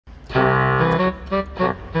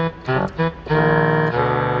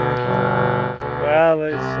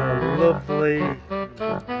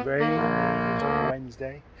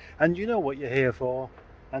Wednesday, and you know what you're here for.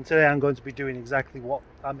 And today I'm going to be doing exactly what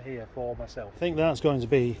I'm here for myself. I think that's going to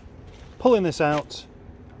be pulling this out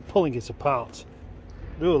and pulling it apart.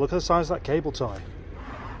 Ooh, look at the size of that cable tie.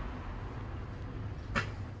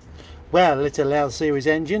 Well, little L series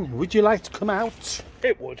engine, would you like to come out?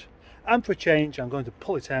 It would. And for a change, I'm going to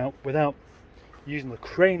pull it out without using the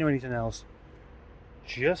crane or anything else.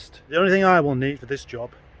 Just the only thing I will need for this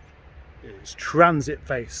job is transit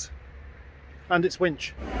face and its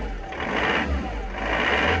winch.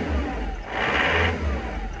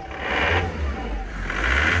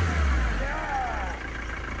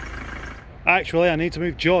 Actually, I need to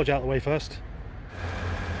move George out of the way first.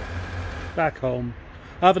 Back home.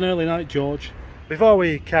 Have an early night, George. Before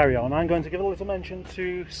we carry on, I'm going to give a little mention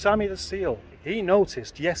to Sammy the Seal. He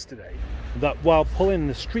noticed yesterday that while pulling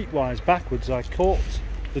the streetwise backwards, I caught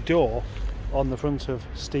the door on the front of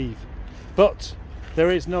Steve. But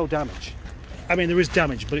there is no damage. I mean, there is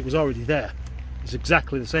damage, but it was already there. It's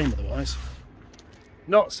exactly the same otherwise.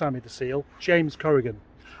 Not Sammy the Seal, James Corrigan.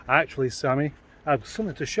 Actually, Sammy, I have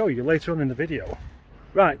something to show you later on in the video.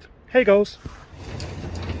 Right, here goes.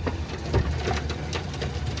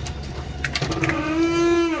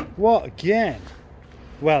 What again?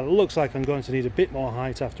 Well, it looks like I'm going to need a bit more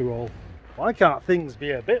height after all. Why can't things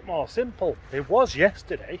be a bit more simple? It was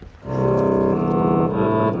yesterday.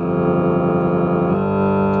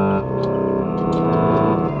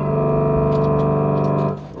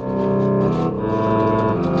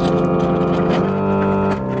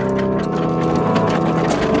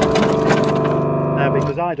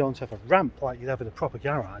 Because I don't have a ramp like you'd have in a proper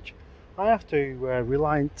garage, I have to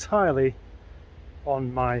rely entirely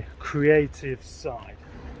on my creative side.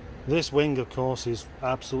 This wing, of course, is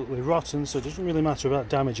absolutely rotten, so it doesn't really matter about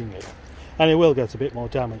damaging it, and it will get a bit more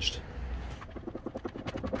damaged.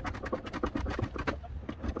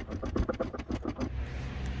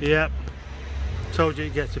 Yep, told you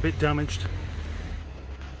it gets a bit damaged.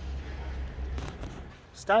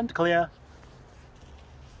 Stand clear.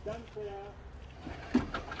 Stand clear.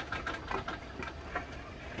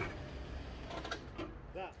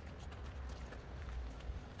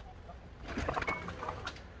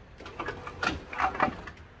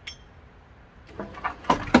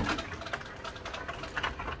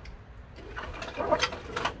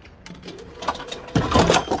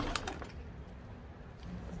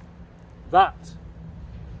 That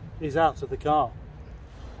is out of the car.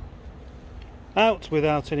 Out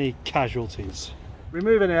without any casualties.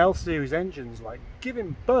 Removing an L series engine's like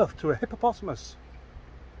giving birth to a hippopotamus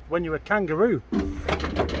when you're a kangaroo.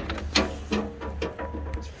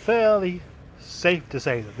 It's fairly safe to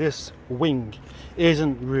say that this wing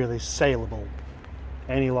isn't really saleable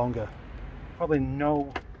any longer. Probably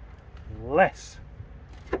no less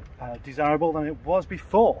desirable than it was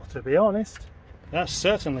before, to be honest. That's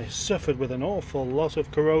certainly suffered with an awful lot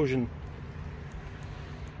of corrosion.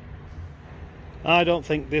 I don't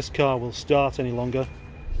think this car will start any longer.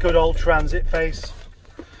 Good old transit face.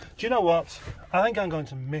 Do you know what? I think I'm going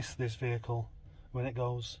to miss this vehicle when it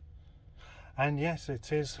goes. And yes,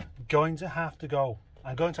 it is going to have to go.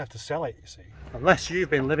 I'm going to have to sell it, you see. Unless you've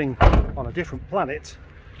been living on a different planet,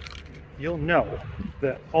 you'll know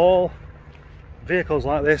that all vehicles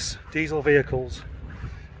like this, diesel vehicles,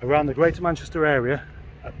 around the Greater Manchester area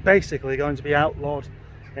are basically going to be outlawed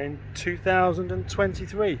in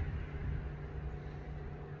 2023.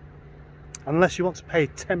 Unless you want to pay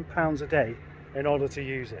 £10 a day in order to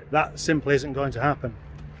use it. That simply isn't going to happen.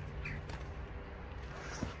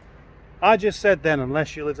 I just said then,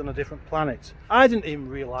 unless you lived on a different planet. I didn't even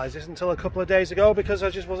realise this until a couple of days ago because I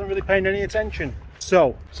just wasn't really paying any attention.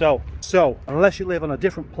 So, unless you live on a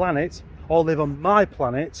different planet or live on my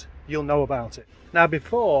planet, you'll know about it. Now,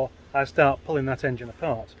 before I start pulling that engine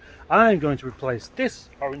apart, I'm going to replace this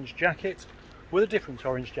orange jacket with a different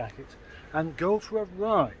orange jacket and go for a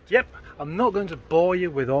ride. Yep, I'm not going to bore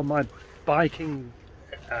you with all my biking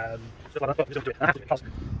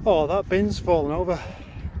Oh, that bin's fallen over.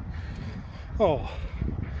 Oh,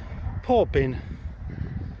 poor bin.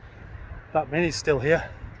 That mini's still here.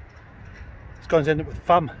 It's going to end up with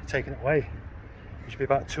FAM taking it away, which will be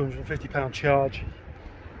about a £250 charge,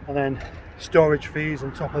 and then storage fees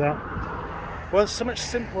on top of that. Well, it's so much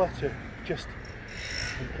simpler to just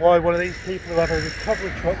employ one of these people who have a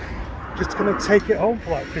recovery truck just to come and take it home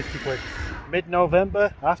for like 50 quid.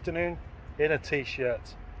 Mid-November afternoon in a t-shirt.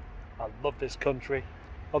 I love this country.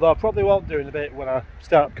 Although I probably won't do in a bit when I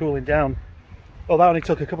start cooling down. Well, that only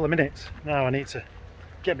took a couple of minutes. Now I need to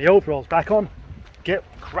get my overalls back on, get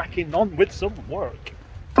cracking on with some work.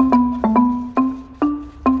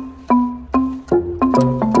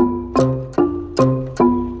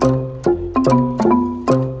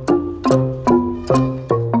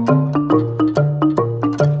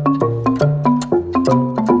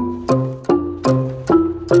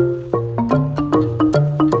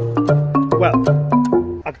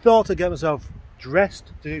 thought I'd get myself dressed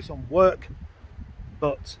to do some work,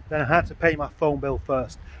 but then I had to pay my phone bill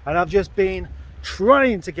first. And I've just been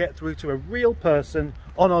trying to get through to a real person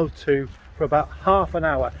on O2 for about half an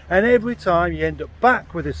hour. And every time you end up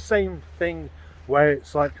back with the same thing where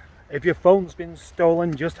it's like, if your phone's been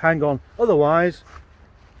stolen, just hang on. Otherwise,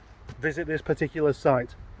 visit this particular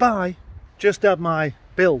site. Bye. Just had my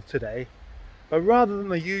bill today, but rather than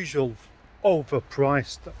the usual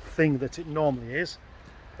overpriced thing that it normally is,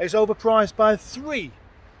 it's overpriced by 3.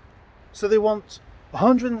 So they want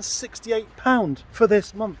 £168 for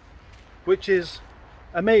this month, which is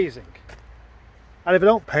amazing. And if I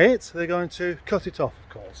don't pay it, they're going to cut it off, of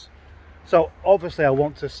course. So obviously I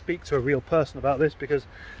want to speak to a real person about this, because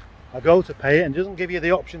I go to pay it and it doesn't give you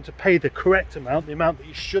the option to pay the correct amount, the amount that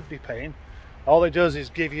you should be paying. All it does is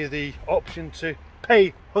give you the option to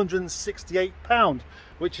pay £168,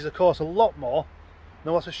 which is of course a lot more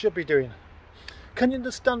than what I should be doing. Can you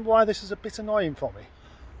understand why this is a bit annoying for me?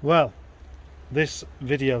 Well, this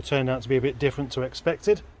video turned out to be a bit different to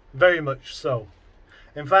expected. Very much so.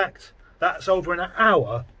 In fact, that's over an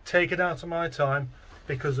hour taken out of my time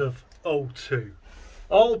because of O2.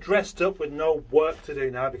 All dressed up with no work to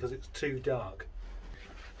do now because it's too dark.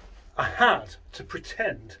 I had to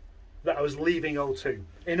pretend that I was leaving O2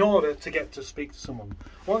 in order to get to speak to someone.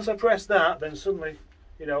 Once I pressed that, then suddenly,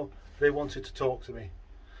 you know, they wanted to talk to me.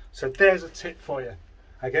 So there's a tip for you,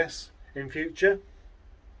 I guess, in future.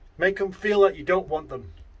 Make them feel like you don't want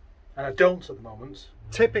them. And I don't at the moment.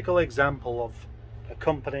 Typical example of a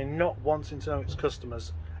company not wanting to know its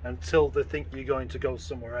customers until they think you're going to go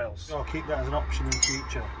somewhere else. I'll keep that as an option in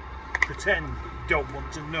future. Pretend that you don't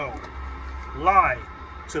want to know. Lie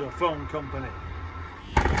to the phone company.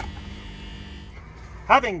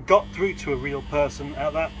 Having got through to a real person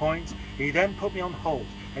at that point, he then put me on hold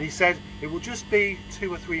and he said it will just be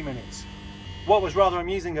 2 or 3 minutes. What was rather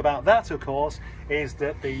amusing about that, of course, is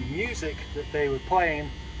that the music that they were playing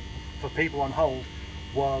for people on hold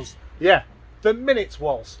was, yeah, the Minutes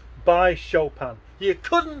Waltz by Chopin. You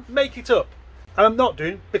couldn't make it up. And I'm not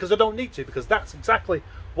doing it because I don't need to, because that's exactly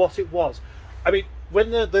what it was. I mean,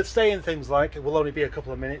 when they're saying things like it will only be a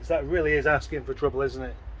couple of minutes, that really is asking for trouble, isn't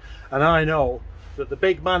it? And I know that the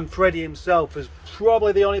big man Freddie himself is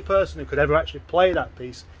probably the only person who could ever actually play that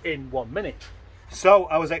piece in 1 minute. So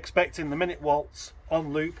I was expecting the Minute Waltz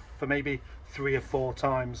on loop for maybe 3 or 4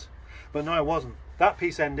 times, but no, I wasn't. That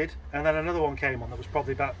piece ended and then another one came on that was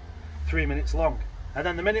probably about 3 minutes long, and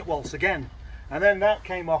then the Minute Waltz again, and then that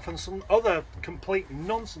came off and some other complete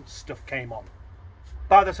nonsense stuff came on.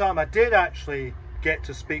 By the time I did actually get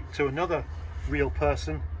to speak to another real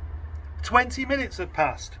person, 20 minutes had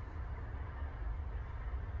passed.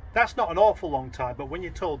 That's not an awful long time, but when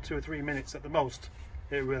you're told 2 or 3 minutes at the most,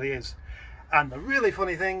 it really is. And the really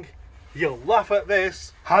funny thing, you'll laugh at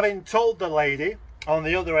this, having told the lady on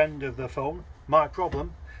the other end of the phone my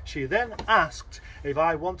problem, she then asked if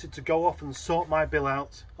I wanted to go off and sort my bill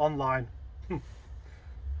out online.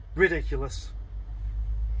 Ridiculous.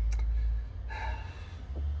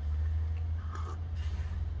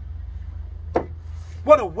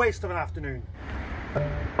 What a waste of an afternoon.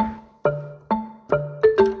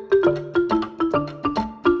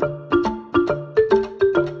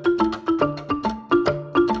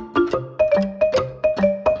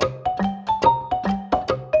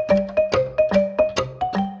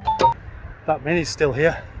 That Mini's still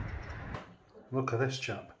here. Look at this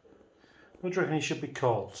chap. What do you reckon he should be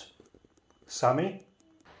called? Sammy?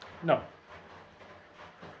 No.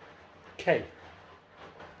 K.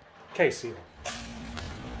 K-Seal.